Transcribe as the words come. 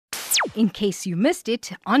in case you missed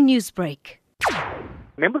it on Newsbreak.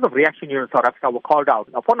 Members of Reaction Union South Africa were called out.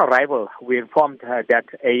 Upon arrival, we informed that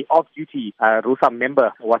a off-duty RUSA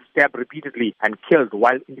member was stabbed repeatedly and killed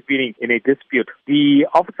while intervening in a dispute. The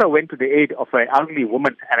officer went to the aid of an elderly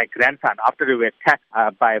woman and a grandson after they were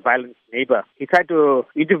attacked by a violent neighbor. He tried to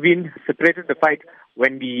intervene, separated the fight,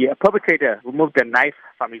 when the perpetrator removed a knife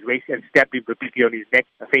from his waist and stabbed him repeatedly on his neck,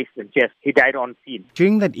 face and chest. He died on scene.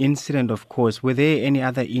 During that incident, of course, were there any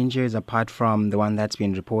other injuries apart from the one that's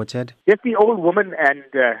been reported? Yes, the old woman and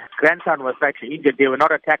grandson was slightly injured. They were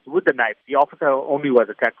not attacked with the knife. The officer only was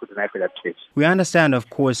attacked with the knife at that stage. We understand, of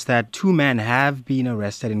course, that 2 men have been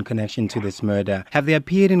arrested in connection to this murder. Have they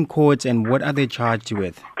appeared in court, and what are they charged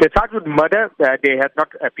with? They're charged with murder. They have not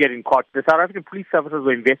appeared in court. The South African Police Services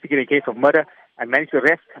were investigating a case of murder and managed to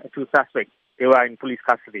arrest 2 suspects. They were in police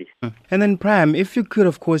custody. And then, Prem, if you could,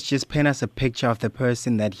 of course, just paint us a picture of the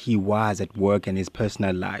person that he was at work and his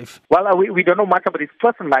personal life. Well, we don't know much about his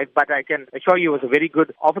personal life, but I can assure you he was a very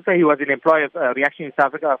good officer. He was an employee of Reaction in South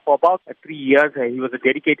Africa for about 3 years. He was a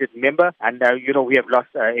dedicated member, and, we have lost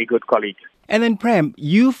a good colleague. And then, Prem,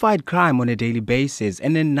 you fight crime on a daily basis,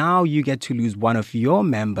 and then now you get to lose one of your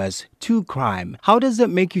members to crime. How does that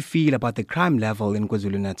make you feel about the crime level in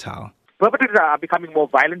KwaZulu-Natal? Perpetrators are becoming more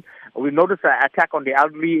violent. We've noticed an attack on the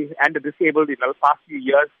elderly and the disabled in the past few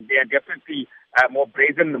years. They are definitely more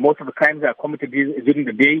brazen. Most of the crimes are committed during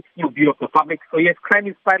the day in view of the public. So yes, crime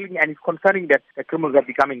is spiraling, and it's concerning that the criminals are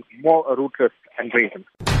becoming more ruthless and brazen.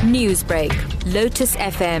 Newsbreak, Lotus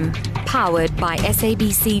FM, powered by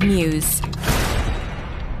SABC News.